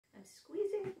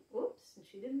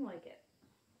she didn't like it.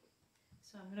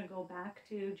 So I'm going to go back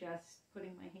to just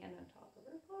putting my hand on top of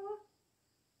her paw.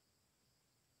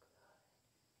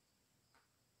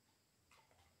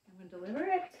 I'm going to deliver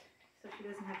it so she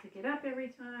doesn't have to get up every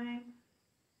time.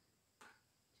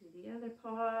 Do the other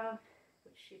paw,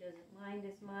 which she doesn't mind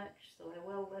as much, so I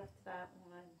will lift that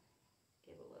one.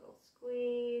 Give a little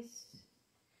squeeze.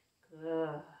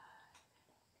 Good.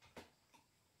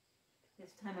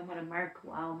 This time I'm going to mark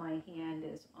while my hand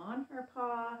is on her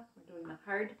paw. We're doing the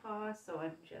hard paw, so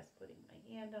I'm just putting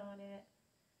my hand on it.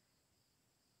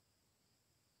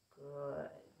 Good.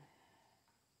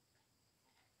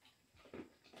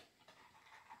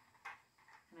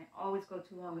 And I always go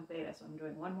too long with beta, so I'm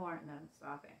doing one more and then I'm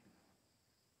stopping.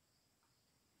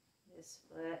 This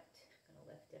foot, I'm going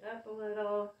to lift it up a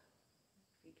little.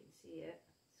 If you can see it,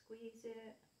 squeeze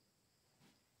it.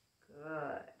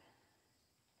 Good.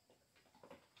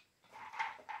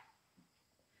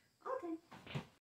 Okay.